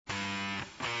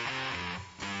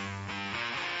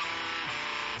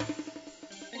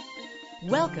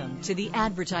Welcome to The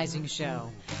Advertising Show,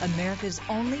 America's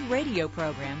only radio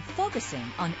program focusing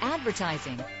on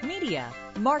advertising, media,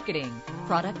 marketing,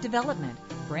 product development,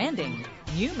 branding,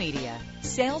 new media,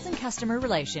 sales, and customer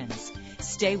relations.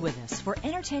 Stay with us for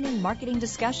entertaining marketing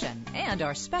discussion and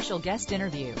our special guest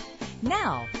interview.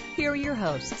 Now, here are your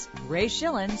hosts, Ray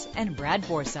Schillens and Brad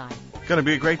Forsythe. Going to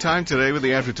be a great time today with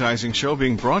the Advertising Show,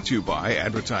 being brought to you by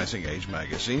Advertising Age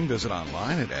Magazine. Visit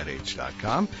online at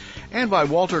adage.com, and by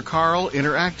Walter Carl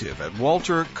Interactive at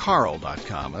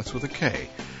waltercarl.com. That's with a K.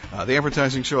 The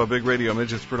Advertising Show, a Big Radio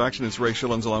Midgets production. It's Ray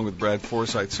Schillens along with Brad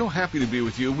Forsythe. So happy to be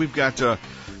with you. We've got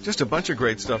just a bunch of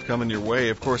great stuff coming your way.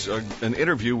 Of course, an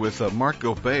interview with Marc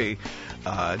Gob.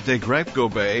 Desgrippes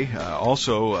Gob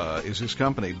also is his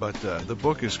company, but the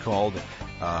book is called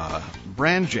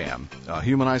BrandJam,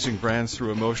 Humanizing Brands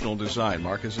Through Emotional Design.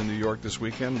 Marc is in New York this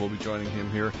weekend. We'll be joining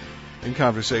him here in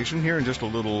conversation here in just a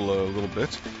little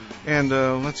bit. And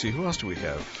let's see, who else do we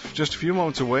have? Just a few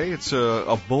moments away. It's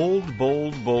a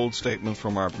bold statement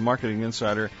from our marketing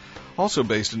insider, also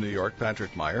based in New York,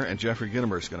 Patrick Meyer, and Jeffrey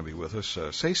Ginnemer is going to be with us.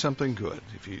 Say something good.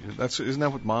 Isn't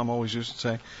that what Mom always used to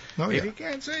say? Oh, yeah. If you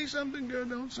can't say something good,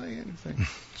 don't say anything.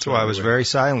 So I was very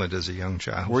silent as a young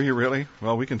child. Were you really?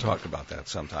 Well, we can talk about that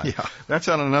sometime. Yeah. That's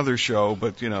on another show,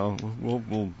 but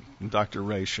we'll Dr.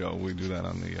 Ray's show. We do that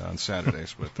on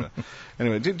Saturdays. But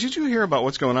anyway, did you hear about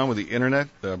what's going on with the internet,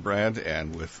 Brad,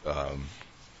 and with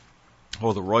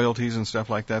the royalties and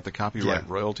stuff like that, the Copyright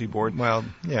Royalty Board? Well,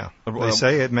 yeah. They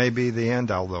say it may be the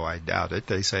end, although I doubt it.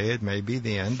 They say it may be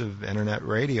the end of internet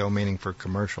radio, meaning for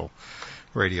commercial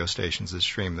radio stations that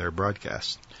stream their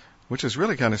broadcasts. Which is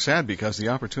really kind of sad because the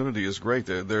opportunity is great.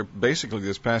 They're basically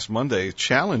this past Monday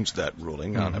challenged that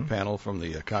ruling on a panel from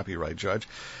the copyright judge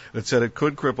that said it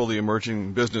could cripple the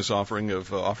emerging business offering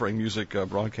of offering music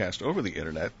broadcast over the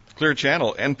internet. Clear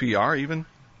Channel, NPR even.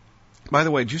 By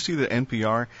the way, did you see that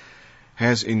NPR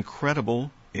has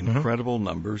incredible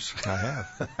numbers? I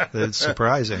have. It's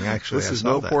surprising, actually. This is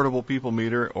no portable people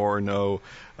meter or no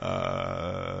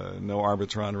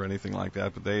Arbitron or anything like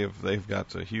that, but they've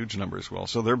got huge numbers. Well,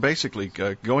 so they're basically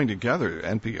going together,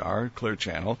 NPR, Clear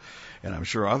Channel, and I'm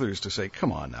sure others, to say,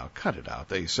 come on now, cut it out.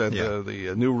 They said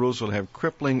the new rules will have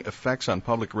crippling effects on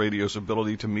public radio's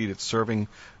ability to meet its serving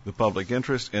the public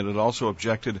interest, and it also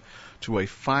objected to a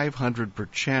 $500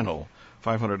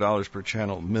 per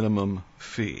channel minimum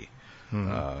fee.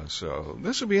 So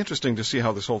this will be interesting to see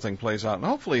how this whole thing plays out, and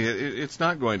hopefully it's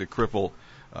not going to cripple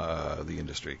the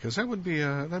industry, because that'd be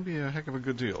a heck of a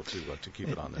good deal to keep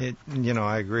it on there.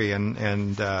 I agree, and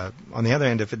on the other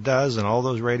hand, if it does, and all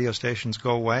those radio stations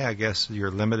go away, I guess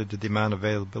you're limited to the amount of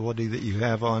availability that you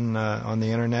have on the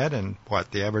internet, and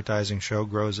the Advertising Show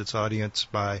grows its audience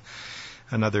by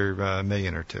another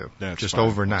million or two, just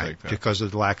overnight, because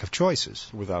of the lack of choices.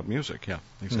 Without music, yeah,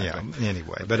 exactly. Yeah,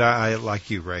 anyway, but I, like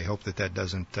you, Ray, hope that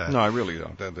doesn't... No, I really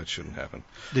don't. That shouldn't happen.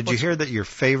 Did you hear that your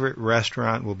favorite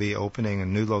restaurant will be opening a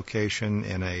new location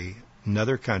in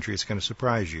another country? It's going to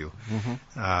surprise you.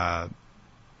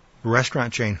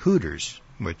 Restaurant chain Hooters,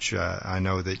 which I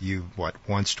know that you,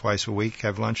 once, twice a week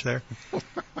have lunch there?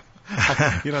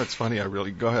 It's funny.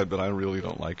 Go ahead, but I really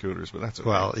don't like Hooters, but that's okay.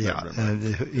 Well, yeah,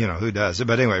 who does?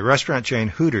 But anyway, restaurant chain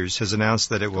Hooters has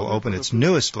announced that it will open its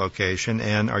newest location,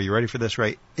 and are you ready for this,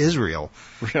 Ray? Israel.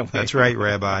 Really? That's right,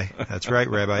 Rabbi.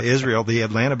 Israel, the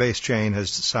Atlanta-based chain, has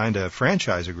signed a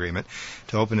franchise agreement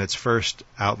to open its first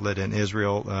outlet in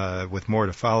Israel, with more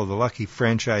to follow. The lucky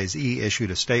franchisee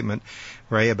issued a statement,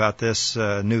 Ray, about this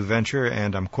new venture,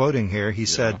 and I'm quoting here. He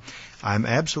said, "I'm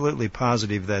absolutely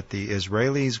positive that the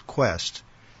Israelis' quest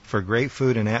for great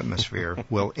food and atmosphere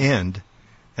will end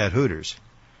at Hooters."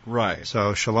 Right.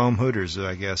 So shalom Hooters,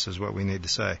 I guess, is what we need to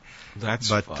say. That's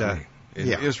funny.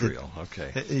 Israel,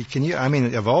 okay. Can you? I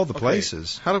mean, of all the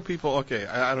places. How do people? Okay,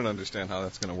 I don't understand how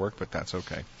that's going to work, but that's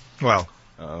okay. Well,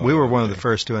 we were one of the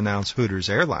first to announce Hooters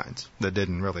Airlines. That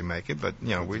didn't really make it, but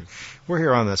we're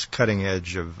here on this cutting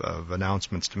edge of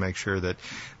announcements to make sure that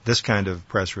this kind of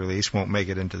press release won't make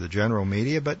it into the general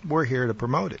media, but we're here to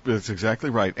promote it. That's exactly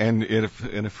right. And if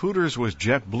Hooters was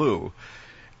JetBlue,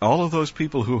 all of those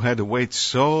people who had to wait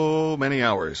so many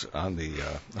hours on the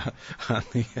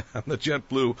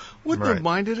JetBlue wouldn't have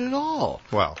minded at all.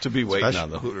 Well, to be waiting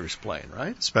on the Hooters plane,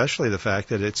 right? Especially the fact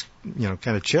that it's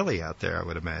kind of chilly out there, I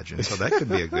would imagine. So that could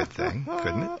be a good thing,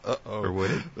 couldn't it? Uh-oh. Or would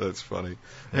it? That's funny.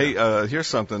 Hey, here's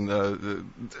something.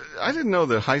 I didn't know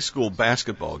that high school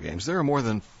basketball games. There are more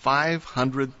than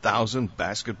 500,000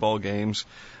 basketball games.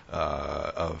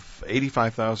 Of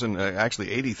 85,000,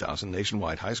 actually 80,000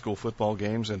 nationwide high school football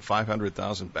games and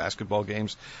 500,000 basketball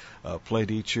games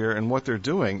played each year. And what they're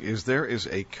doing is there is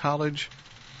a college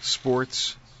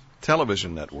sports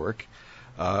television network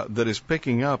that is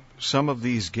picking up some of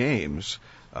these games.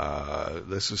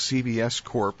 This is CBS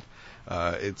Corp.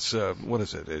 What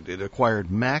is it? It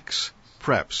acquired Max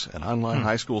Preps, an online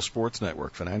high school sports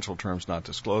network. Financial terms not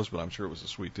disclosed, but I'm sure it was a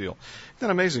sweet deal. Isn't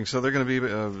that amazing? So they're going to be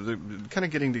kind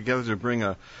of getting together to bring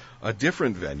a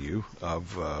different venue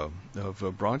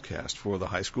of broadcast for the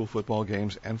high school football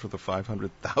games and for the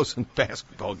 500,000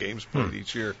 basketball games played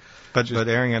each year. But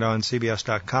airing it on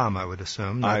CBS.com, I would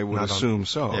assume. I would assume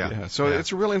so. Yeah. So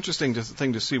it's a real interesting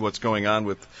thing to see what's going on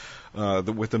with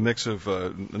the mix of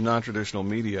non-traditional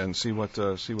media and see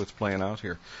what's playing out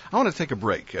here. I want to take a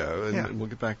break, and we'll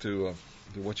get back to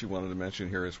what you wanted to mention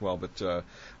here as well. But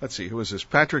let's see, who is this?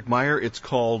 Patrick Meyer. It's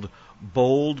called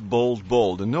Bold, Bold,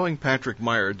 Bold. And knowing Patrick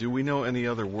Meyer, do we know any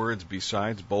other words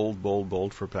besides bold, bold,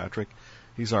 bold for Patrick?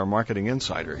 He's our marketing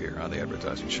insider here on the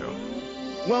Advertising Show.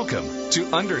 Welcome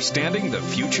to Understanding the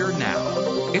Future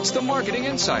Now. It's the Marketing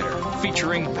Insider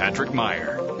featuring Patrick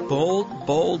Meyer. Bold,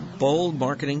 bold, bold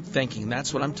marketing thinking.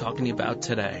 That's what I'm talking about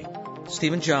today.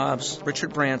 Stephen Jobs,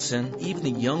 Richard Branson, even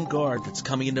the young guard that's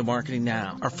coming into marketing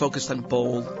now are focused on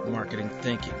bold marketing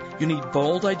thinking. You need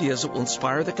bold ideas that will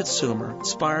inspire the consumer,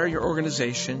 inspire your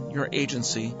organization, your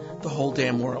agency, the whole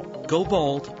damn world. Go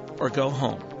bold or go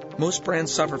home. Most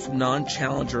brands suffer from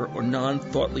non-challenger or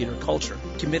non-thought leader culture.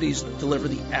 Committees deliver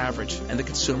the average, and the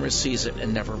consumer sees it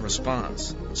and never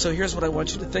responds. So here's what I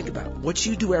want you to think about. What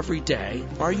you do every day,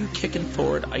 are you kicking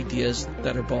forward ideas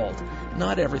that are bold?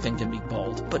 Not everything can be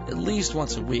bold, but at least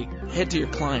once a week, head to your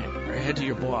client or head to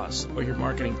your boss or your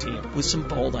marketing team with some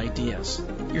bold ideas.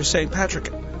 You're saying,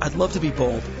 Patrick, I'd love to be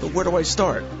bold, but where do I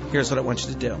start? Here's what I want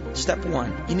you to do. Step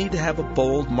 1, you need to have a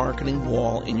bold marketing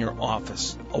wall in your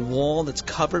office. A wall that's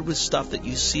covered with stuff that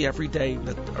you see every day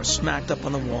that are smacked up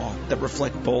on the wall that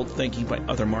reflect bold thinking by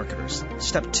other marketers.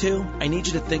 Step 2, I need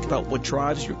you to think about what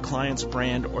drives your client's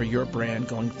brand or your brand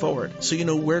going forward so you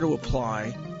know where to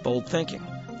apply bold thinking.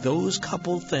 Those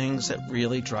couple things that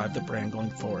really drive the brand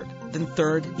going forward. Then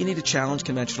third, you need to challenge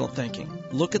conventional thinking.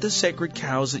 Look at the sacred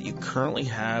cows that you currently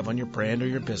have on your brand or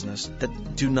your business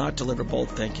that do not deliver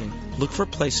bold thinking. Look for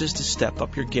places to step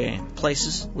up your game.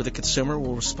 Places where the consumer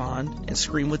will respond and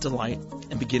scream with delight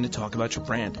and begin to talk about your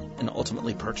brand and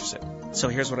ultimately purchase it. So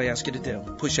here's what I ask you to do.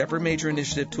 Push every major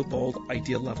initiative to a bold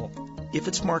idea level. If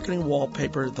it's marketing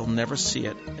wallpaper, they'll never see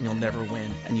it, and you'll never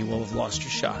win, and you will have lost your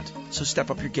shot. So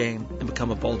step up your game and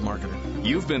become a bold marketer.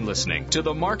 You've been listening to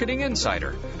The Marketing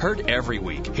Insider, heard every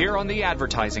week here on The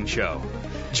Advertising Show.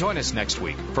 Join us next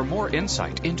week for more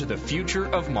insight into the future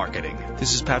of marketing.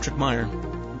 This is Patrick Meyer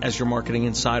as your marketing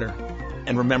insider.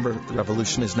 And remember, the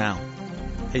revolution is now.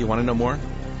 Hey, you want to know more?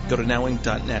 Go to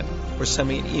nowinc.net or send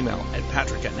me an email at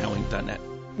patrick@nowinc.net.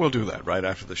 We'll do that right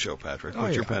after the show, Patrick.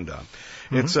 Put your pen down.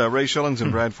 It's Ray Schillings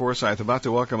and Brad Forsythe about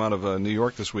to welcome out of New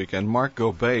York this weekend Marc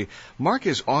Gob. Marc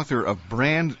is author of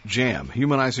BrandJam,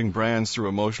 Humanizing Brands Through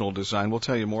Emotional Design. We'll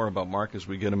tell you more about Marc as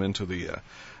we get him into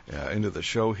the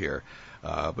show here.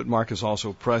 But Marc is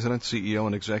also president, CEO,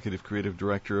 and executive creative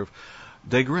director of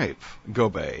Desgrippes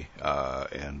Gob,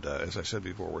 and as I said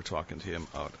before, we're talking to him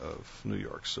out of New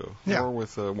York. So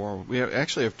more. We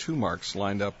actually have two Marcs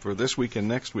lined up for this week and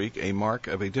next week. A Marc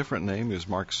of a different name is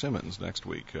Marc Simmons next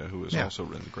week, who has also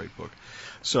written a great book.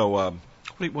 So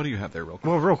what do you have there, real quick?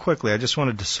 Well, real quickly, I just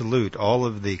wanted to salute all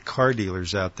of the car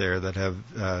dealers out there that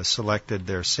have selected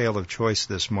their sale of choice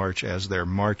this March as their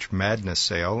March Madness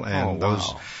sale, and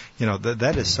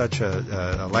that is such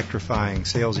a electrifying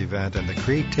sales event, and the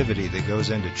creativity that goes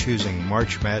into choosing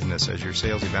March Madness as your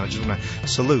sales event. I just want to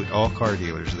salute all car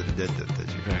dealers that did that.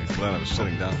 I'm glad I was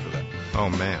sitting down for that. Oh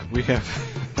man, we have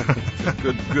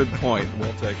good point.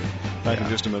 We'll take it. Back in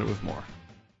just a minute with more.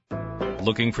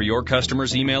 Looking for your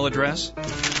customer's email address?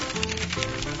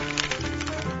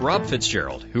 Rob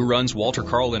Fitzgerald, who runs Walter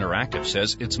Carl Interactive,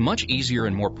 says it's much easier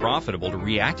and more profitable to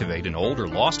reactivate an old or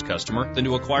lost customer than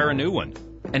to acquire a new one.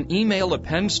 An email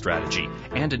append strategy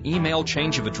and an email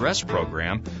change of address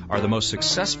program are the most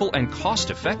successful and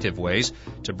cost-effective ways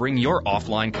to bring your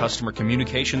offline customer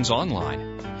communications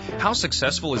online. How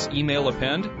successful is email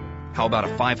append? How about a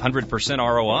 500%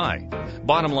 ROI?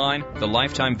 Bottom line, the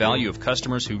lifetime value of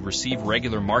customers who receive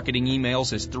regular marketing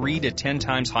emails is 3 to 10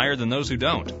 times higher than those who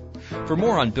don't. For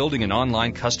more on building an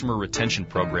online customer retention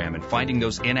program and finding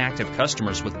those inactive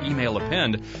customers with email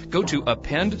append, go to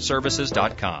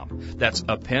appendservices.com. That's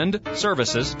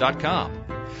appendservices.com.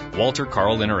 Walter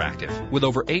Carl Interactive, with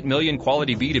over 8 million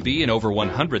quality B2B and over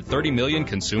 130 million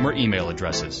consumer email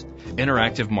addresses.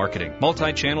 Interactive marketing,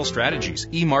 multi-channel strategies,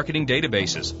 e-marketing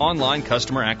databases, online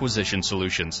customer acquisition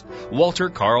solutions. Walter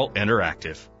Carl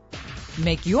Interactive.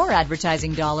 Make your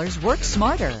advertising dollars work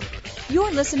smarter.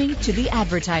 You're listening to The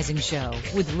Advertising Show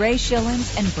with Ray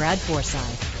Schillens and Brad Forsythe.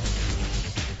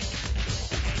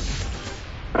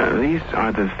 These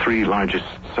are the 3 largest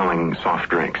selling soft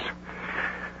drinks.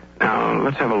 Now,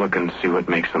 let's have a look and see what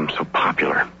makes them so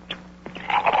popular.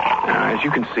 As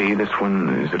you can see, this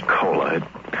one is a cola. It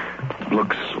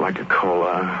looks like a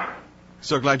cola.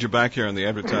 So glad you're back here on The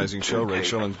Advertising Show. Ray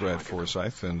Schillens, Brad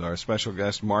Forsythe, and our special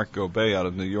guest, Marc Gob out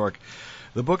of New York.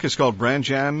 The book is called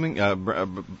BrandJam,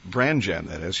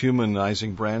 that is,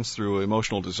 Humanizing Brands Through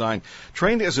Emotional Design.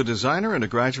 Trained as a designer and a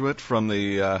graduate from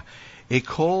the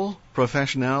Ecole,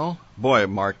 Professionelle. Boy,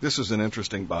 Marc, this is an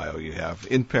interesting bio you have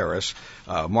in Paris.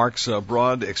 Marc's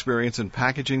broad experience in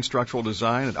packaging, structural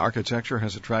design, and architecture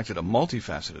has attracted a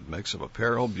multifaceted mix of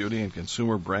apparel, beauty, and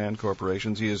consumer brand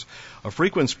corporations. He is a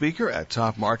frequent speaker at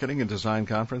top marketing and design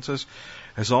conferences,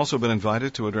 has also been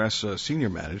invited to address senior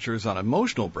managers on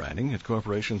emotional branding at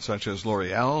corporations such as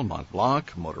L'Oreal, Montblanc,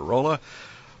 Motorola,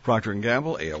 Procter &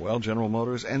 Gamble, AOL, General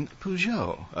Motors, and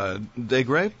Peugeot.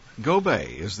 Desgrippes Gob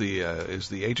is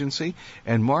the agency.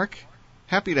 And Marc,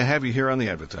 happy to have you here on the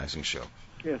Advertising Show.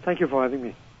 Yeah, thank you for having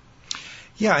me.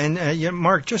 Yeah, and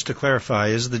Marc, just to clarify,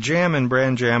 is the jam in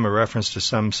BrandJam a reference to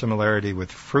some similarity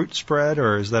with fruit spread,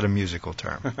 or is that a musical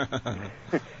term?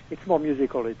 It's more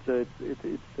musical. It's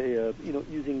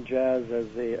using jazz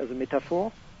as a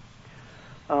metaphor.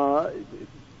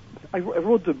 I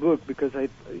wrote the book because I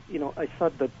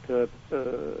thought that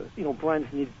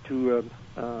brands need to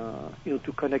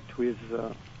connect with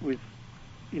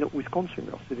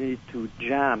consumers. They need to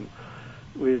jam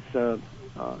with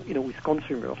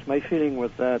consumers. My feeling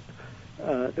was that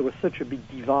there was such a big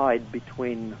divide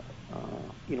between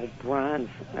brands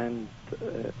and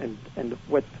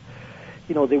what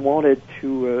they wanted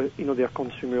to their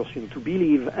consumers to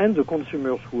believe, and the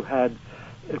consumers who had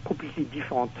a completely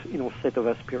different set of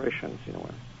aspirations in a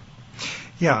way.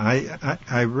 Yeah,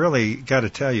 I really got to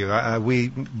tell you, we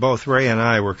both, Ray and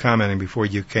I, were commenting before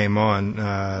you came on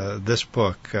this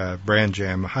book,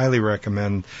 BrandJam. Highly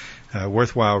recommend,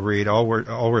 worthwhile read.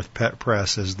 Allworth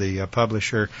Press is the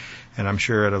publisher, and I'm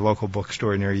sure at a local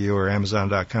bookstore near you or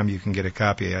Amazon.com you can get a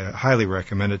copy. I highly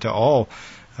recommend it to all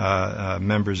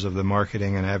members of the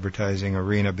marketing and advertising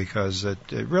arena, because it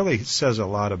really says a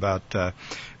lot about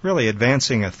really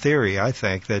advancing a theory, I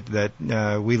think, that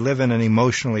we live in an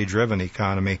emotionally driven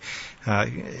economy.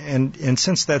 And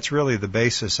since that's really the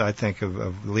basis, I think, of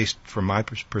at least from my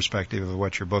perspective, of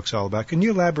what your book's all about, can you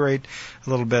elaborate a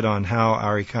little bit on how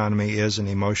our economy is an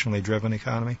emotionally driven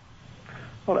economy?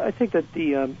 Well, I think that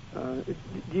the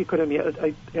economy,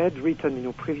 I had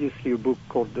written previously a book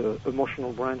called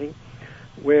Emotional Branding,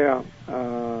 where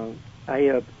I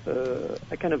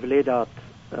kind of laid out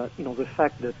the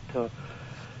fact that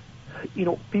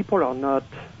people are not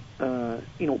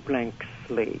blank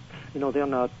slates. They're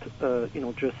not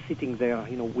just sitting there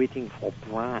waiting for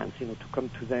brands to come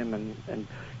to them and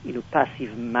in a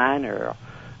passive manner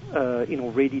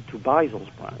ready to buy those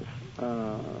brands.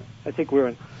 I think we're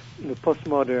in a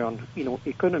postmodern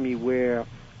economy where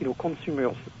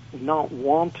consumers now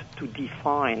want to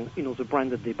define the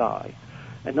brand that they buy.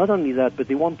 And not only that, but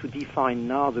they want to define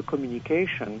now the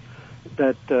communication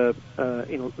that the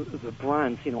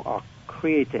brands are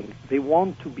creating. They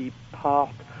want to be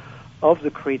part of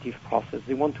the creative process.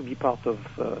 They want to be part of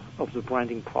the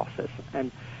branding process.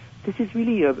 And this is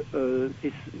really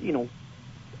this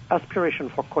aspiration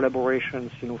for collaborations,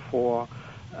 for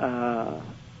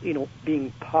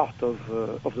being part of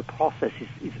the process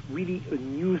is really a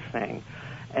new thing,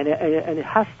 and it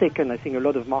has taken, I think, a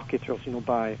lot of marketers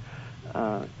by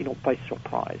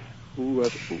surprise, who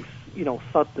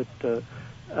thought that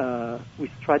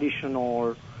with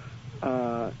traditional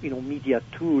media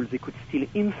tools they could still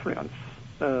influence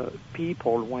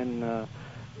people when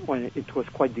it was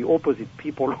quite the opposite.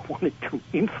 People wanted to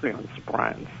influence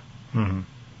brands. Mm-hmm.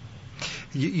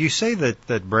 You say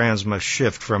that brands must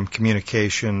shift from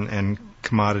communication and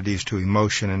commodities to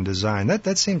emotion and design.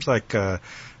 That seems like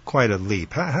quite a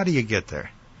leap. How do you get there?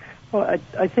 Well,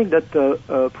 I think that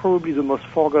probably the most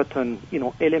forgotten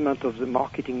element of the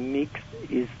marketing mix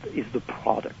is the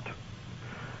product.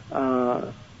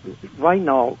 Right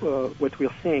now, what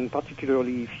we're seeing,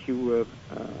 particularly if you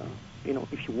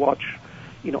watch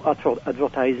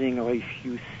advertising, or if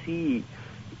you see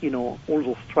all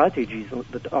those strategies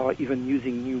that are even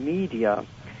using new media,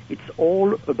 it's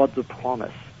all about the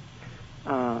promise.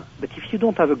 But if you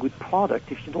don't have a good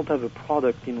product, if you don't have a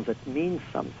product that means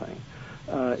something,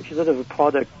 if you don't have a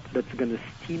product that's going to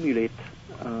stimulate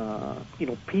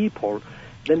people,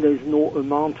 then there's no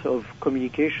amount of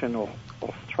communication or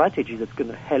strategy that's going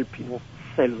to help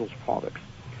sell those products.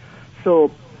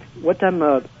 So what I'm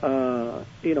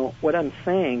what I'm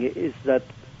saying is that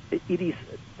it is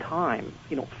time,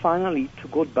 finally to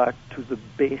go back to the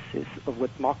basis of what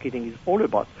marketing is all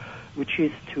about, which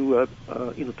is to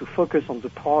to focus on the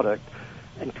product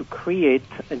and to create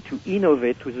and to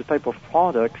innovate with the type of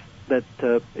products that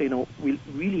will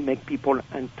really make people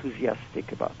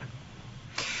enthusiastic about.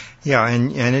 Yeah,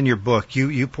 and in your book,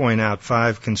 you point out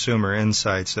 5 consumer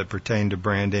insights that pertain to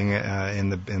branding in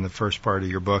the first part of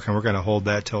your book, and we're going to hold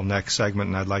that till next segment,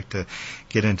 and I'd like to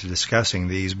get into discussing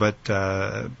these. But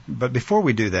before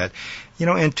we do that,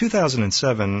 in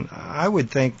 2007, I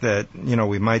would think that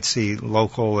we might see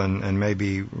local and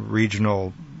maybe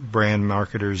regional brand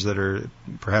marketers that are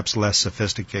perhaps less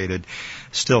sophisticated,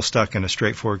 still stuck in a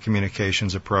straightforward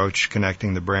communications approach,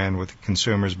 connecting the brand with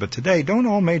consumers. But today, don't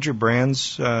all major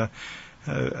brands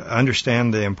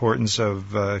understand the importance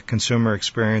of consumer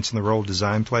experience and the role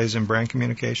design plays in brand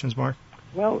communications, Marc?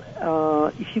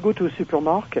 Well, if you go to a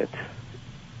supermarket,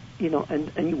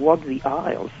 and you walk the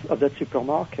aisles of that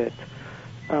supermarket,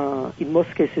 in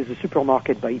most cases, the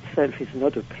supermarket by itself is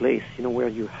not a place, where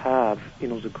you have,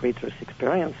 the greatest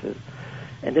experiences.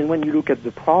 And then when you look at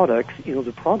the products,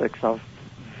 the products are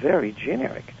very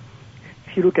generic.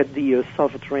 If you look at the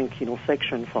soft drink,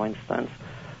 section, for instance,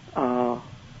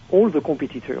 all the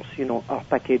competitors, are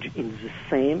packaged in the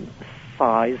same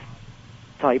size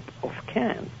type of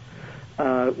can,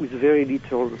 with very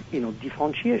little,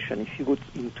 differentiation. If you go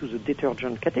into the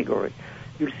detergent category,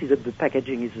 you'll see that the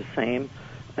packaging is the same,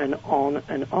 and on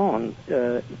and on.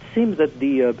 It seems that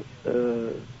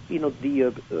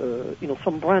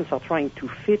some brands are trying to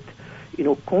fit,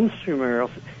 consumers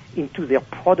into their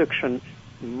production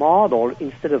model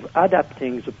instead of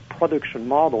adapting the production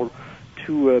model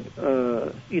to,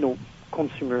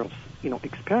 consumers,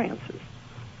 experiences.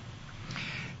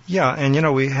 Yeah,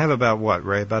 and we have about what,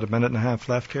 Ray? About a minute and a half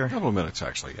left here? A couple of minutes,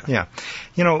 actually, yeah.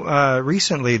 Yeah.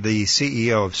 Recently the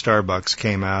CEO of Starbucks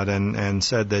came out and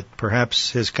said that perhaps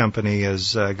his company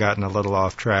has gotten a little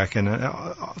off track. And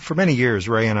for many years,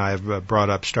 Ray and I have brought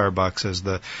up Starbucks as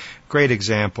the great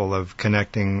example of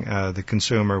connecting the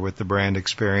consumer with the brand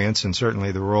experience, and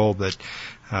certainly the role that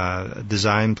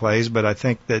design plays. But I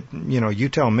think that, you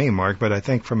tell me, Marc, but I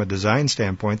think from a design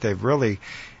standpoint, they've really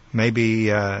maybe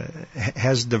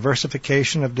has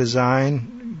diversification of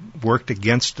design worked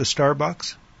against the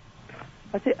Starbucks?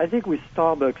 I think with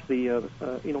Starbucks,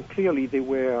 clearly they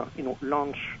were,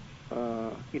 launched,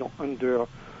 under, a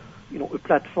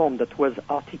platform that was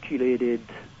articulated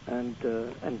and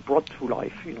brought to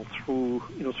life, through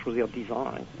their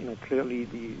design. Clearly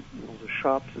the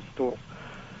shops, the stores,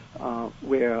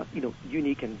 were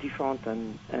unique and different,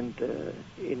 and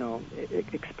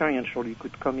experiential. You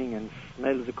could come in and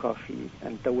smell the coffee,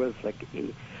 and there was like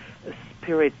a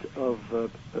spirit of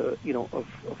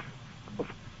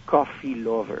coffee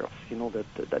lovers,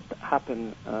 that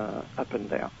happened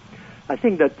there. I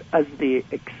think that as they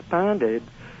expanded,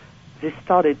 they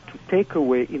started to take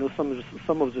away some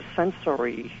of the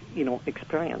sensory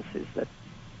experiences that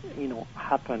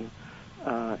happen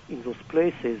in those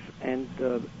places, and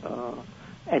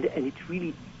it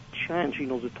really changed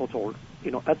the total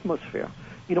atmosphere.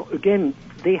 Again,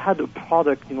 they had a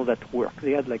product that worked.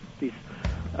 They had like this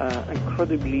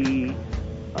incredibly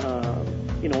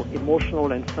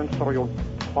emotional and sensorial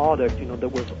product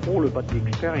that was all about the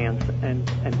experience, and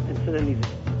suddenly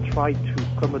they tried to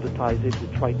commoditize it.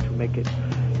 They tried to make it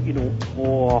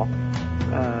more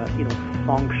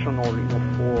functional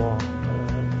for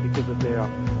because of their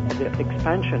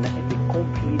expansion, and they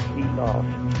completely lost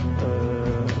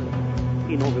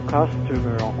the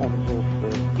customer on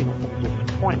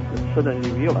those points, and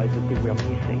suddenly realized that they were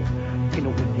missing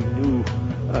what they knew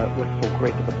was so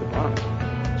great about the brand.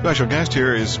 Special guest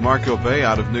here is Marc Gob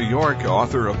out of New York,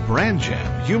 author of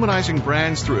BrandJam, Humanizing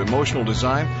Brands Through Emotional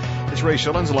Design. It's Ray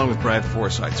Schillens along with Brad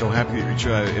Forsythe. So happy that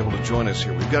you're able to join us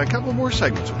here. We've got a couple more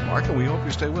segments with Marc, and we hope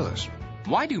you stay with us.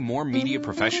 Why do more media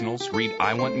professionals read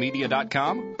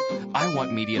iwantmedia.com?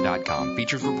 iwantmedia.com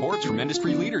features reports from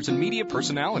industry leaders and media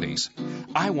personalities.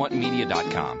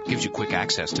 iwantmedia.com gives you quick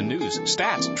access to news,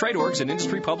 stats, trade orgs, and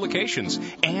industry publications,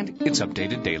 and it's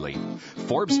updated daily.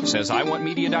 Forbes says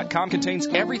iwantmedia.com contains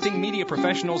everything media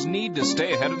professionals need to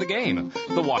stay ahead of the game.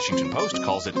 The Washington Post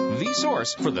calls it the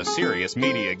source for the serious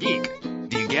media geek.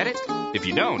 Do you get it? If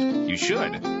you don't, you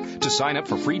should. To sign up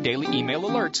for free daily email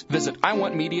alerts, visit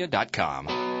iwantmedia.com.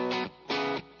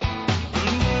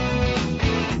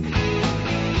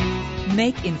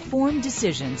 Make informed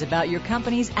decisions about your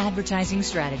company's advertising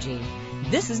strategy.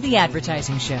 This is The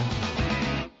Advertising Show.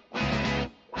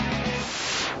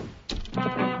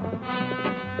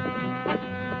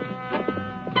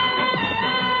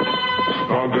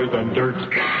 All harder than dirt.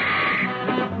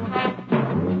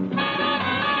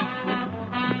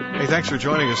 Hey, thanks for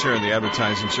joining us here on the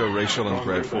Advertising Show. Rachel and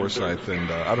Brad Forsythe.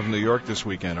 And out of New York this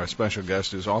weekend, our special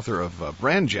guest is author of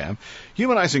BrandJam,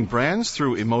 Humanizing Brands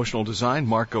Through Emotional Design,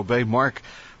 Marc Gob. Marc,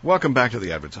 welcome back to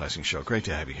the Advertising Show. Great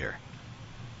to have you here.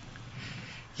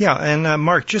 Yeah, and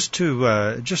Marc, just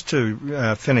to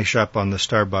finish up on the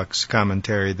Starbucks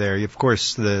commentary there, of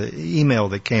course, the email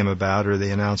that came about, or the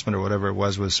announcement or whatever it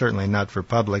was certainly not for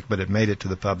public, but it made it to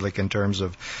the public in terms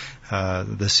of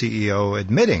the CEO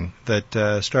admitting that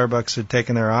Starbucks had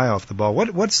taken their eye off the ball.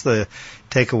 What's the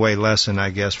takeaway lesson,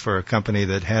 I guess, for a company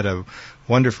that had a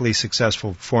wonderfully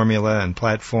successful formula and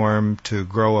platform to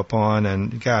grow upon,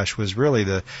 and gosh, was really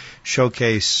the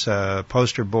showcase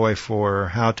poster boy for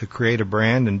how to create a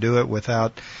brand and do it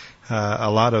without a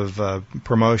lot of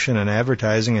promotion and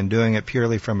advertising, and doing it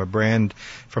purely from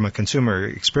a consumer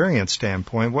experience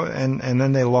standpoint, and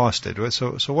then they lost it.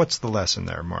 So what's the lesson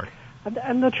there, Marc?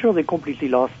 I'm not sure they completely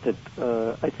lost it.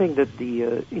 I think that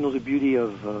the beauty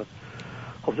of the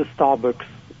Starbucks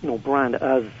brand,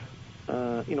 as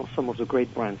some of the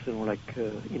great brands, like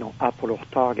Apple or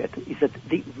Target, is that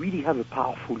they really have a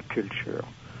powerful culture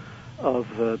of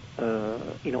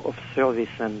service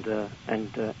and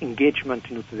engagement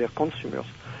to their consumers.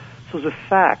 So the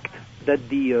fact that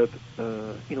the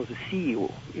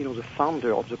CEO, the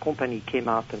founder of the company, came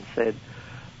out and said,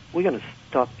 "We're going to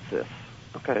stop this.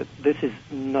 Okay, this is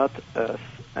not us,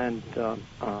 and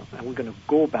we're going to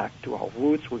go back to our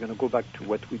roots. We're going to go back to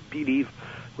what we believe.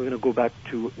 We're going to go back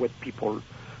to what people,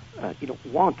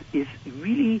 want," is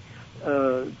really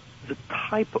the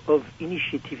type of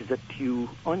initiatives that you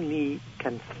only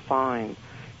can find,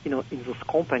 in those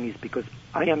companies. Because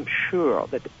I am sure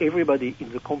that everybody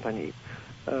in the company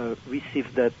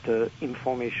received that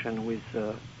information with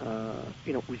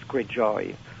great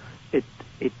joy. It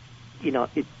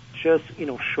just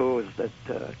shows that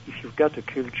if you've got a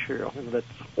culture that's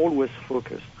always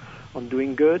focused on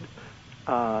doing good,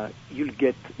 you'll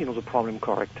get the problem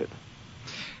corrected.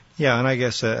 Yeah, and I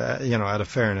guess out of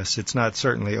fairness, it's not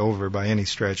certainly over by any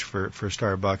stretch for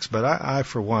Starbucks. But I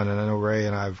for one, and I know Ray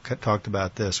and I've talked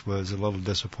about this, was a little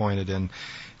disappointed in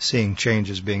seeing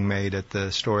changes being made at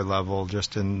the store level,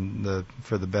 just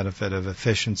for the benefit of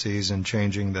efficiencies, and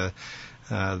changing the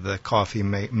coffee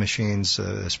machines,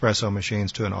 espresso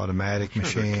machines, to an automatic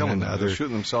machine. They're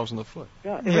shooting themselves in the foot.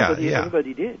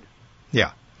 Everybody did.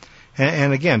 Yeah.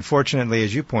 And again, fortunately,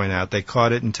 as you point out, they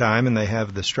caught it in time, and they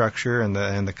have the structure and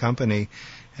the company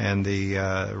and the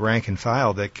rank and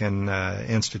file that can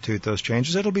institute those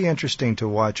changes. It'll be interesting to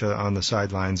watch on the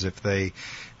sidelines if they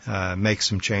make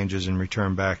some changes and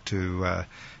return back to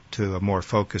a more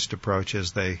focused approach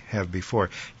as they have before.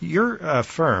 Your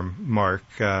firm, Marc,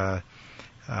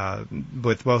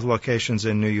 with both locations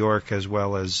in New York as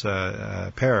well as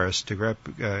Paris,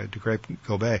 Desgrippes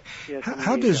Gob. Yes,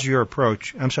 how does your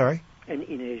approach? I'm sorry. And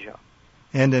in Asia.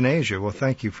 And in Asia. Well,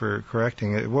 thank you for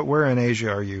correcting it. Where in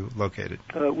Asia are you located?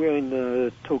 We're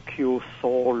in Tokyo,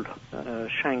 Seoul,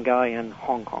 Shanghai, and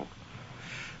Hong Kong.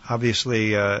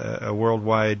 Obviously, a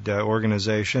worldwide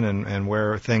organization, and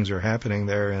where things are happening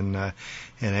there in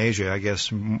Asia. I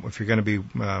guess if you're going to be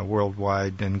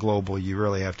worldwide and global, you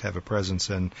really have to have a presence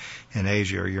in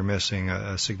Asia, or you're missing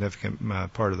a significant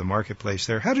part of the marketplace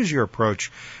there. How does your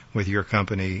approach with your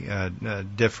company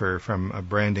differ from a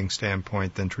branding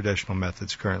standpoint than traditional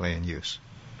methods currently in use?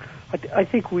 I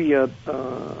think we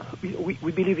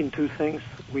believe in two things.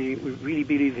 We really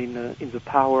believe in the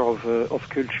power of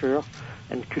culture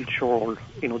and cultural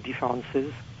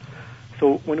differences.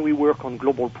 So when we work on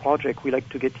global projects, we like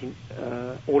to get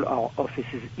all our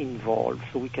offices involved,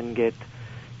 so we can get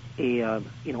a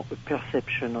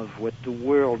perception of what the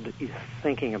world is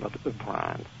thinking about a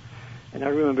brand. And I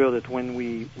remember that when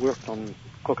we worked on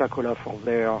Coca-Cola for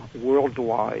their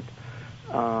worldwide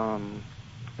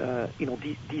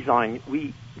design,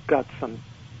 we got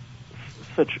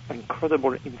such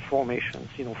incredible information,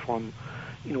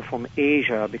 from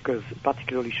Asia, because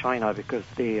particularly China, because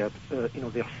they're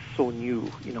so new,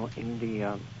 in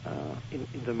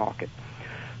the market.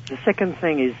 The second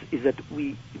thing is that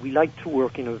we like to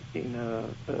work in a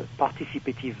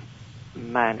participative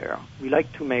manner. We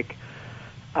like to make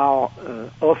our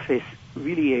office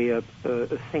really a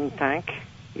think tank,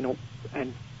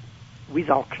 and with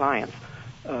our clients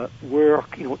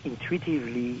work,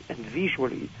 intuitively and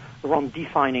visually around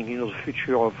defining, the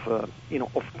future of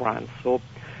brands. So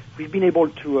we've been able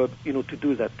to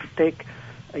do that, to take,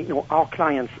 our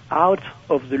clients out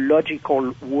of the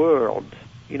logical world,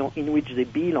 in which they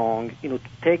belong, to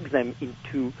take them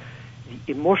into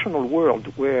the emotional world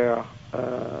where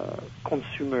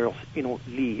consumers,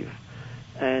 live.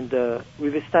 And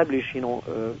we've established,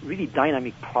 a really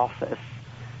dynamic process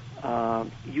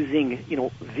using,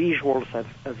 visuals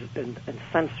and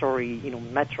sensory,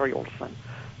 materials, and,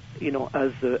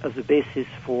 as a basis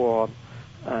for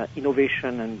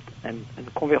innovation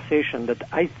and conversation that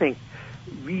I think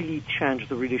really change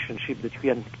the relationship that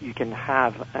you can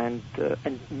have and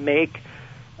make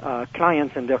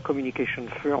clients and their communication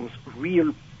firms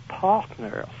real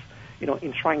partners,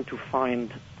 in trying to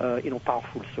find,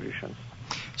 powerful solutions.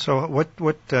 So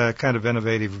what kind of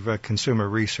innovative consumer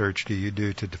research do you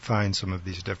do to define some of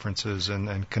these differences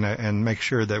and make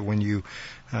sure that when you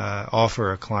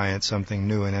offer a client something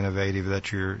new and innovative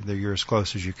that you're as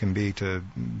close as you can be to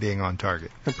being on target?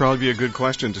 That'd probably be a good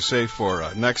question to save for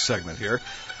next segment here.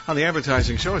 On the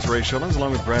Advertising Show, it's Ray Schillens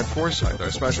along with Brad Forsythe,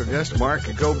 our special guest, Marc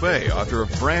Gob, author of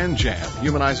BrandJam,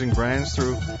 Humanizing Brands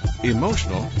Through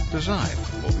Emotional Design.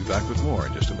 We'll be back with more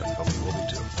in just a minute. Hopefully you will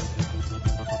be too.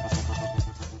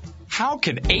 How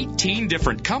can 18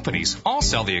 different companies all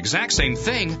sell the exact same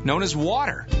thing known as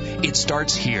water? It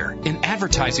starts here in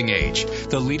Advertising Age,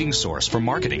 the leading source for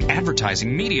marketing,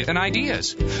 advertising, media, and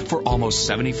ideas. For almost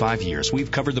 75 years,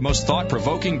 we've covered the most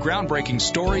thought-provoking, groundbreaking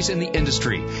stories in the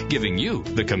industry, giving you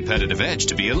the competitive edge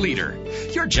to be a leader.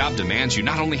 Your job demands you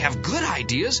not only have good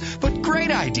ideas, but great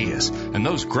ideas. And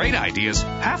those great ideas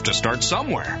have to start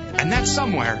somewhere. And that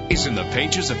somewhere is in the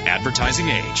pages of Advertising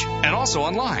Age, and also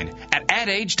online at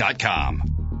adage.com.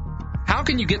 How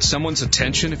can you get someone's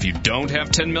attention if you don't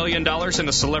have $10 million in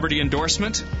a celebrity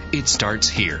endorsement? It starts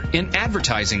here in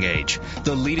Advertising Age,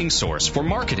 the leading source for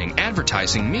marketing,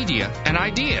 advertising, media, and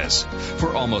ideas.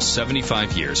 For almost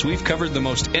 75 years, we've covered the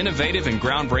most innovative and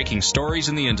groundbreaking stories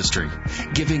in the industry,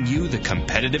 giving you the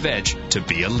competitive edge to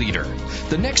be a leader.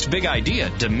 The next big idea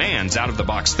demands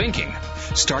out-of-the-box thinking.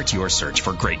 Start your search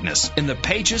for greatness in the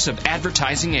pages of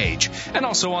Advertising Age and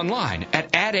also online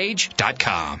at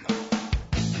adage.com.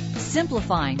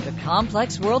 Simplifying the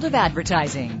complex world of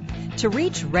advertising. To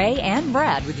reach Ray and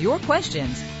Brad with your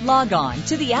questions, log on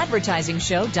to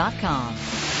theadvertisingshow.com.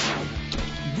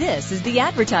 This is The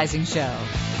Advertising Show.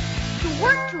 You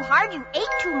worked too hard, you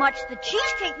ate too much, the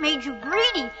cheesecake made you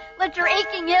greedy. Let your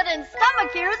aching head and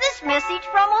stomach hear this message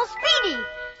from old Speedy.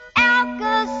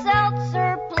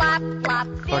 Alka-Seltzer, plop, plop.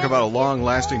 Talk about a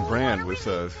long-lasting brand with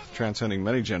transcending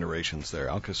many generations there,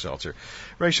 Alka-Seltzer.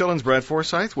 Ray Schillens, Brad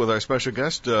Forsythe, with our special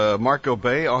guest, Marc Gob,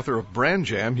 author of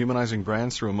BrandJam, Humanizing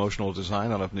Brands Through Emotional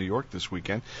Design, out of New York this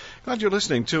weekend. Glad you're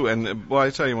listening, too. And, well,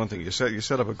 I tell you one thing. You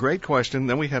set up a great question,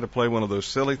 then we had to play one of those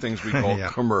silly things we call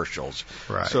commercials.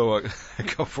 Right. So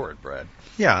go for it, Brad.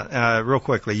 Yeah, real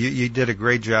quickly, you did a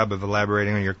great job of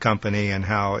elaborating on your company and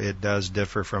how it does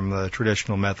differ from the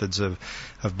traditional methods of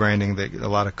branding that a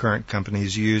lot of current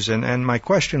companies use. And my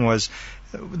question was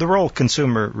the role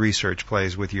consumer research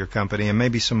plays with your company and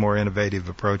maybe some more innovative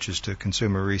approaches to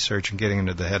consumer research and getting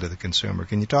into the head of the consumer.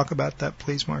 Can you talk about that,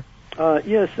 please, Marc?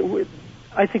 Yes.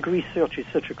 I think research is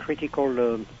such a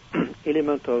critical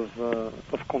element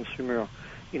of consumer,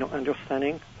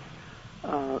 understanding.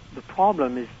 The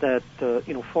problem is that,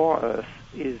 for us,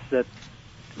 is that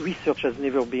research has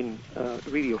never been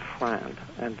really a friend,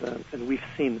 and we've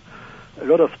seen a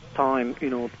lot of time,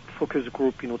 focus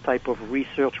group, type of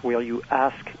research where you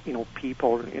ask,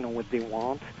 people, what they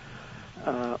want,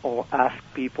 or ask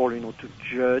people, to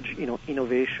judge,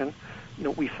 innovation.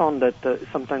 We found that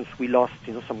sometimes we lost,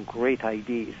 some great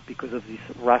ideas because of this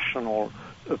rational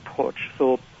approach.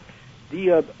 So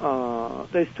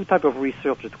there's two types of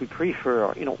research that we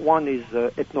prefer. One is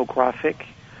ethnographic,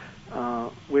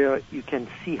 where you can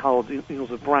see how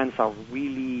the brands are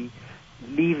really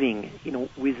living,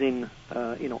 within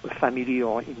a family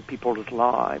or in people's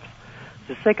lives.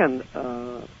 The second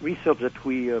research that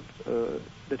we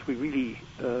really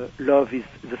love is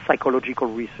the psychological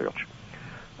research,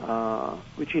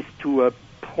 which is to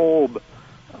probe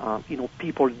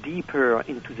people deeper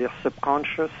into their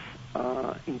subconscious,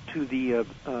 into the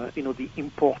the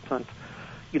important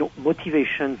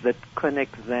motivations that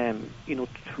connect them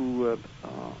to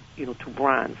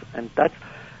brands, and that's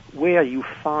where you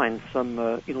find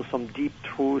some some deep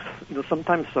truth,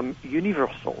 sometimes some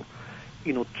universal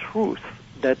truth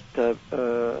that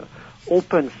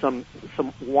opens some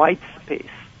white space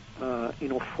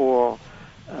for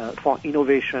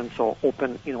innovations, or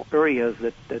open areas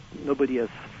that nobody has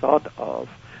thought of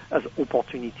as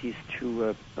opportunities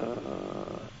to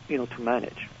to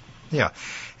manage. Yeah,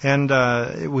 and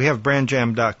we have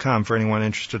BrandJam.com for anyone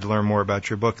interested to learn more about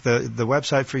your book. The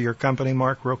website for your company,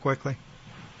 Marc, real quickly.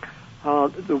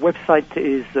 The website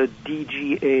is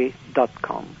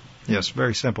dga.com. Yes,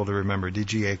 very simple to remember,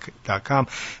 dga.com.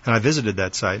 And I visited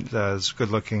that site. It's a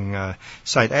good-looking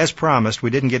site. As promised, we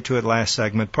didn't get to it last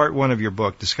segment. Part 1 of your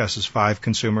book discusses 5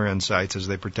 consumer insights as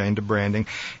they pertain to branding.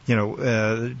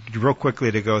 Real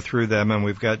quickly to go through them, and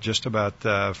we've got just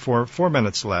about 4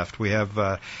 minutes left. We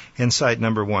have insight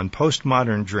number 1,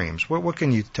 postmodern dreams. What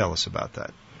can you tell us about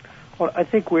that? Well, I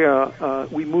think we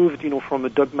moved, from a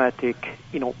dogmatic,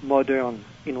 modern,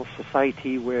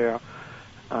 society where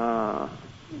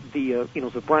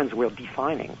the brands were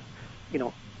defining,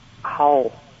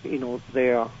 how,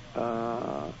 their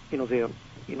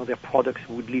products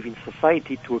would live in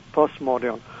society, to a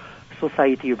postmodern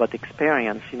society about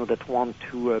experience, that want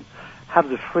to have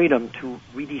the freedom to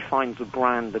redefine the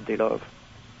brand that they love.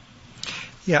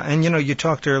 Yeah, and you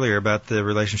talked earlier about the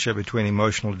relationship between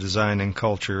emotional design and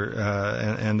culture,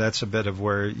 and that's a bit of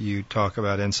where you talk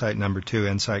about insight number 2.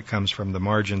 Insight comes from the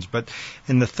margins. But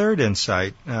in the third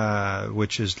insight,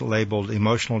 which is labeled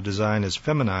emotional design as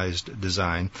feminized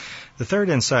design, the third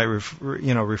insight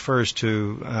refers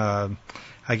to,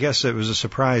 I guess it was a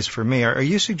surprise for me. Are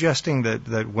you suggesting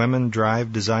that women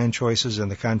drive design choices in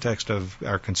the context of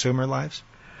our consumer lives?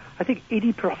 I think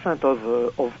 80%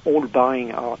 of all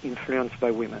buying are influenced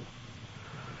by women,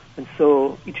 and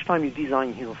so each time you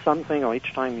design, something, or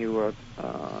each time you,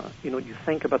 you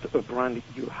think about a brand,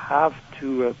 you have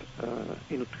to,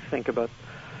 to think about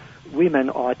women,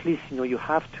 or at least, you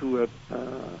have to,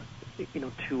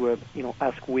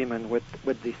 ask women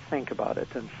what they think about it,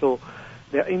 and so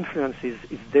their influence is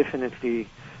definitely,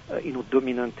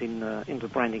 dominant in the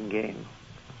branding game.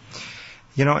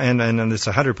 And it's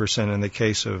 100% in the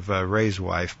case of Ray's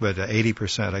wife, but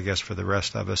 80%, I guess, for the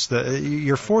rest of us.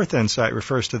 Your fourth insight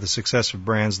refers to the success of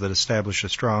brands that establish a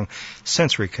strong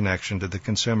sensory connection to the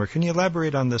consumer. Can you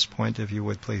elaborate on this point, if you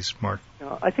would, please, Marc?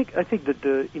 I think that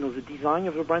the design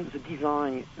of a brand,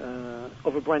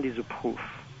 of a brand is a proof.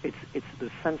 It's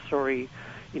the sensory,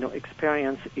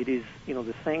 experience. It is,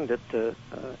 the thing that that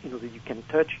you can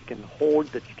touch, you can hold,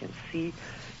 that you can see.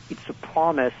 It's a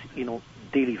promise,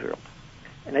 delivered.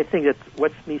 And I think that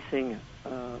what's missing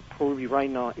probably right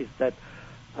now is that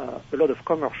a lot of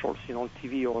commercials, on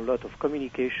TV, or a lot of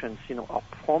communications, are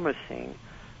promising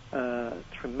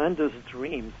tremendous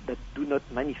dreams that do not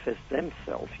manifest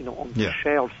themselves, on the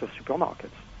shelves of supermarkets.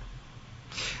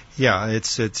 Yeah,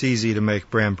 it's easy to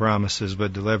make brand promises,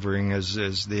 but delivering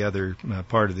is the other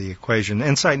part of the equation.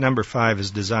 Insight number 5 is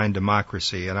design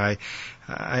democracy, and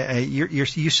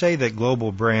you say that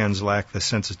global brands lack the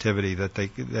sensitivity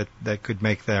that could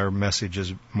make their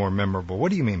messages more memorable.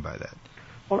 What do you mean by that?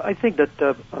 Well, I think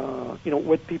that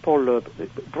what people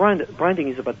branding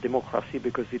is about democracy,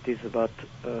 because it is about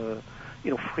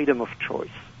freedom of choice.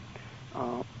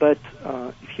 But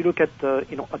if you look at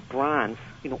at brands,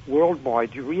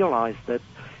 worldwide, you realize that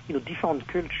different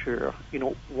culture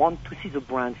want to see the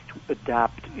brands to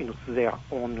adapt to their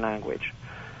own language,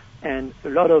 and a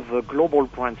lot of global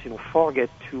brands forget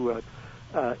to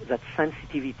that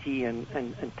sensitivity and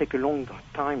take a long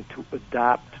time to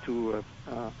adapt to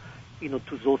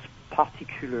to those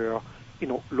particular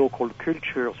local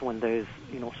cultures when there is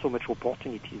so much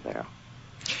opportunity there.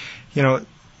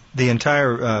 The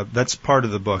entire, that's part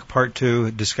of the book. Part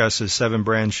 2 discusses 7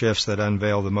 brand shifts that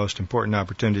unveil the most important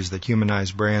opportunities that humanize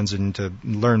brands, and to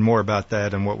learn more about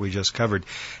that and what we just covered,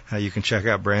 you can check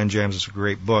out BrandJam. It's a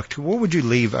great book. What would you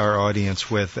leave our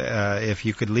audience with, if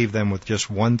you could leave them with just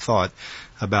one thought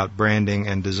about branding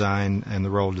and design and the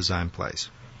role design plays?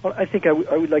 Well, I think I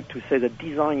would like to say that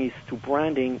design is to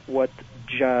branding what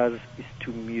jazz is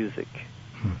to music.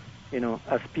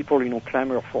 As people,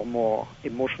 clamor for more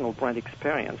emotional brand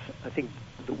experience, I think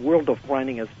the world of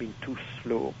branding has been too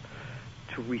slow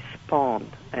to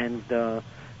respond. And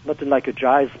not unlike a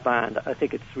jazz band, I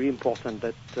think it's really important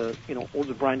that, all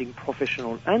the branding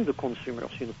professionals and the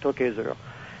consumers, together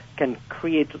can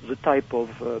create the type of,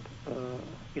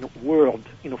 world,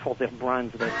 for their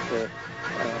brands that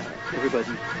everybody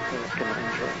can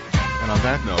enjoy. And on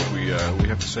that note, we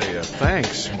have to say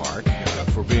thanks, Marc,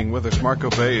 for being with us. Marc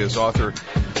Gob is author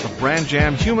of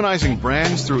BrandJam, Humanizing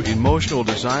Brands Through Emotional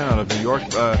Design, out of New York.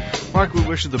 Marc, we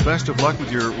wish you the best of luck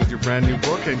with your brand new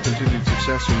book and continued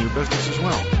success in your business as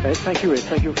well. Thank you, Ed.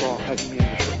 Thank you for having me on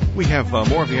the show. We have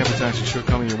more of the Advertising Show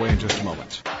coming your way in just a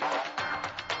moment.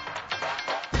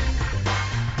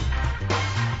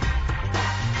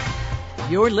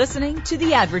 You're listening to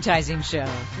The Advertising Show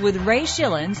with Ray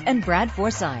Schillens and Brad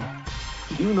Forsythe.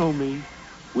 You know me.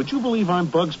 Would you believe I'm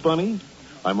Bugs Bunny?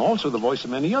 I'm also the voice of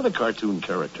many other cartoon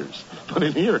characters. But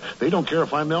in here, they don't care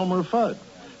if I'm Elmer Fudd.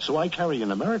 So I carry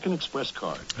an American Express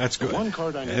card. That's good. The one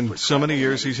card I need and for so many travel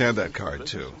years and he's had that card,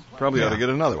 too. Probably Yeah. ought to get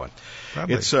another one.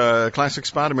 Probably. It's a classic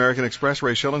spot, American Express,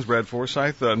 Ray Schillens, Brad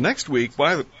Forsythe. Next week,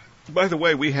 by the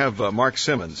way, we have Mark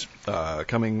Simmons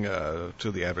coming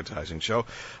to the advertising show.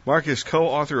 Mark is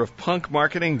co-author of Punk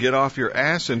Marketing, Get Off Your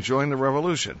Ass and Join the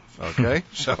Revolution. Okay?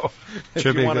 So if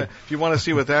you want to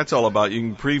see what that's all about, you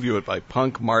can preview it by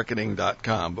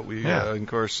punkmarketing.com. But we, of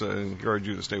course, encourage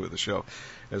you to stay with the show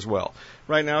as well.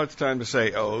 Right now, it's time to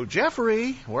say, oh,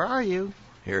 Jeffrey, where are you?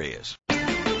 Here he is.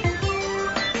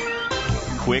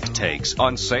 Quick Takes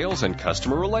on Sales and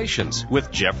Customer Relations with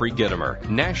Jeffrey Gitomer,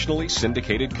 nationally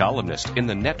syndicated columnist in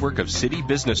the network of city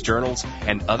business journals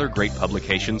and other great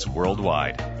publications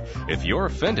worldwide. If you're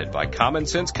offended by common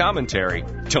sense commentary,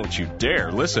 don't you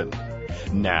dare listen.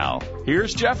 Now,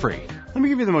 here's Jeffrey. Let me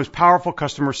give you the most powerful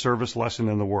customer service lesson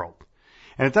in the world.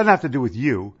 And it doesn't have to do with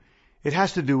you. It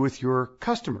has to do with your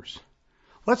customers.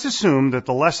 Let's assume that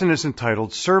the lesson is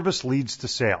entitled Service Leads to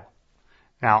Sale.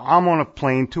 Now, I'm on a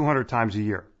plane 200 times a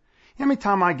year. How many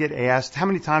times I get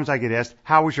asked,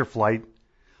 how was your flight?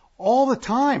 All the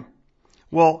time.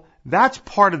 Well, that's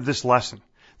part of this lesson.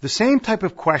 The same type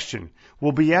of question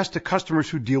will be asked to customers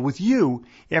who deal with you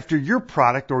after your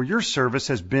product or your service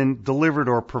has been delivered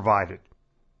or provided.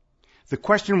 The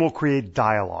question will create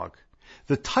dialogue.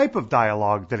 The type of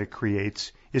dialogue that it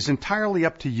creates is entirely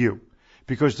up to you,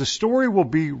 because the story will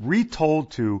be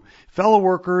retold to fellow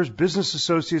workers, business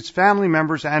associates, family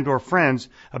members, and or friends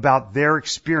about their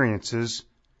experiences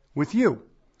with you.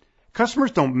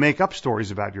 Customers don't make up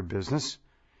stories about your business.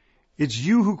 It's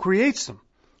you who creates them.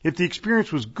 If the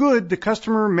experience was good, the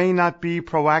customer may not be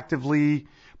proactively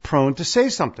prone to say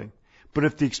something. But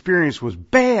if the experience was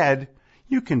bad,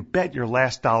 you can bet your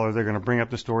last dollar they're going to bring up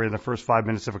the story in the first 5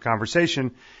 minutes of a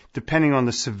conversation, depending on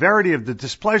the severity of the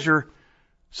displeasure,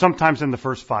 sometimes in the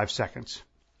first 5 seconds.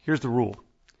 Here's the rule.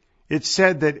 It's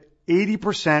said that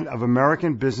 80% of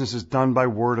American business is done by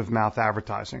word-of-mouth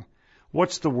advertising.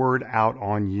 What's the word out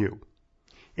on you?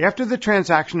 After the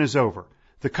transaction is over,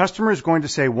 the customer is going to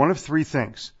say one of three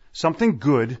things: something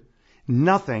good,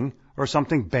 nothing, or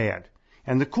something bad.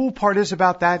 And the cool part is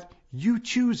about that, you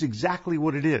choose exactly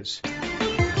what it is.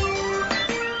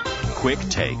 Quick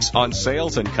Takes on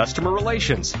Sales and Customer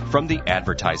Relations from The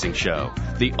Advertising Show,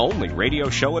 the only radio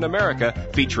show in America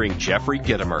featuring Jeffrey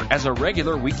Gitomer as a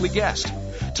regular weekly guest.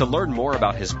 To learn more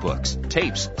about his books,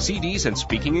 tapes, CDs, and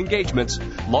speaking engagements,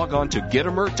 log on to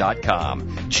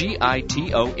Gitomer.com, Gitomer.com.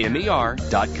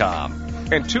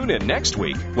 And tune in next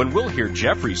week when we'll hear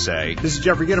Jeffrey say, This is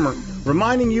Jeffrey Gitomer,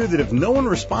 reminding you that if no one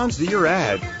responds to your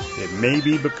ad, it may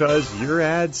be because your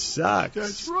ad sucks.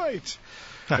 That's right.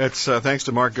 It's thanks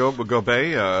to Marc Gob,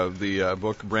 the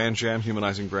book BrandJam,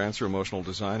 Humanizing Brands Through Emotional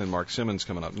Design, and Mark Simmons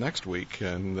coming up next week.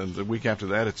 And then the week after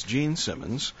that, it's Gene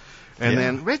Simmons. And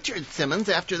then Richard Simmons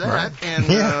after that. Right. And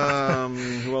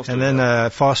who else? And then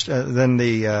Foster, then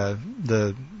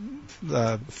the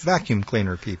vacuum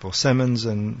cleaner people, Simmons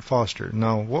and Foster.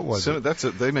 No, what was it? That's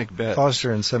it. They make beds.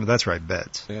 Foster and Simmons. That's right,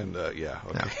 beds. And okay. Yeah.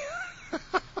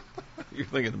 You're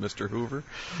thinking of Mr. Hoover?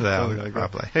 Yeah,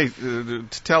 probably. Hey,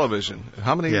 television.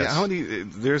 How many?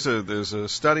 There's a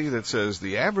study that says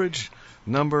the average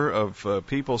number of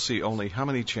people see only how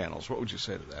many channels? What would you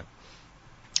say to that?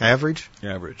 Average.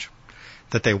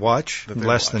 That they watch?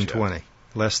 Less than 20. Yeah.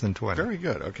 Less than 20. Very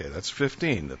good. Okay, that's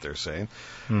 15 that they're saying.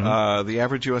 Mm-hmm. The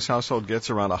average U.S. household gets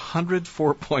around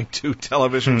 104.2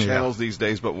 television channels these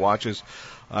days, but watches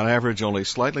on average only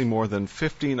slightly more than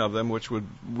 15 of them, which would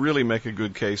really make a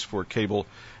good case for cable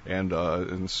and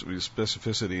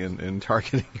specificity in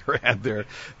targeting your ad there.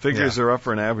 Figures are up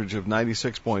for an average of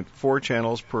 96.4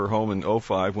 channels per home in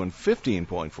 05, when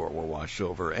 15.4 were watched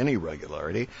over any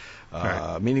regularity,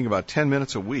 meaning about 10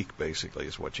 minutes a week, basically,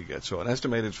 is what you get. So an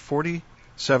estimated 47%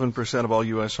 of all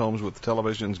U.S. homes with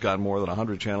televisions got more than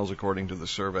 100 channels, according to the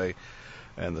survey.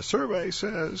 And the survey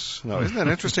says, isn't that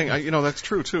interesting? That's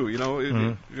true, too. I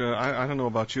don't know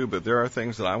about you, but there are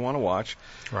things that I want to watch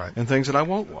and things that I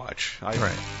won't watch. I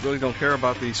really don't care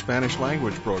about the Spanish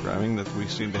language programming that we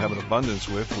seem to have an abundance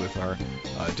with our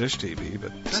Dish TV.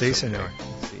 But sí, senor.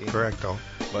 Correcto.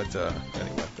 But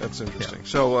anyway, that's interesting. Yeah.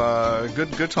 So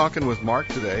good talking with Mark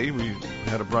today. We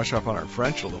had to brush up on our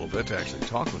French a little bit to actually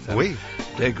talk with him. Oui.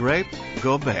 Desgrippes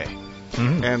Gob.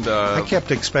 Mm-hmm. And I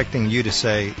kept expecting you to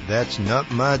say, "That's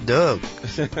not my dog."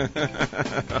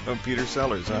 Peter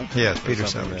Sellers, huh? Yes, Peter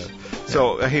Sellers.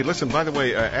 So, hey, listen, by the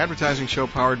way, advertising show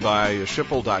powered by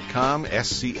Schipul.com,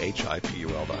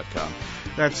 SCHIPUL.com.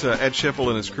 That's Ed Schipul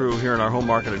and his crew here in our home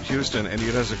market in Houston, and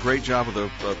he does a great job with a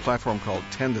platform called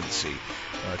Tendency.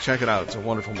 Check it out. It's a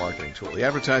wonderful marketing tool. The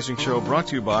Advertising Show brought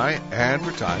to you by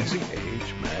Advertising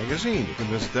Age Magazine. You can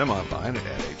visit them online at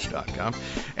adage.com.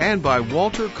 And by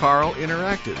Walter Carl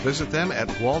Interactive. Visit them at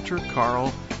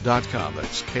waltercarl.com.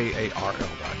 That's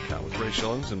KARL.com. With Ray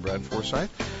Shillings and Brad Forsythe.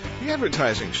 The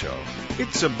Advertising Show.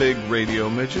 It's a Big Radio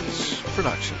Midgets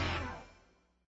production.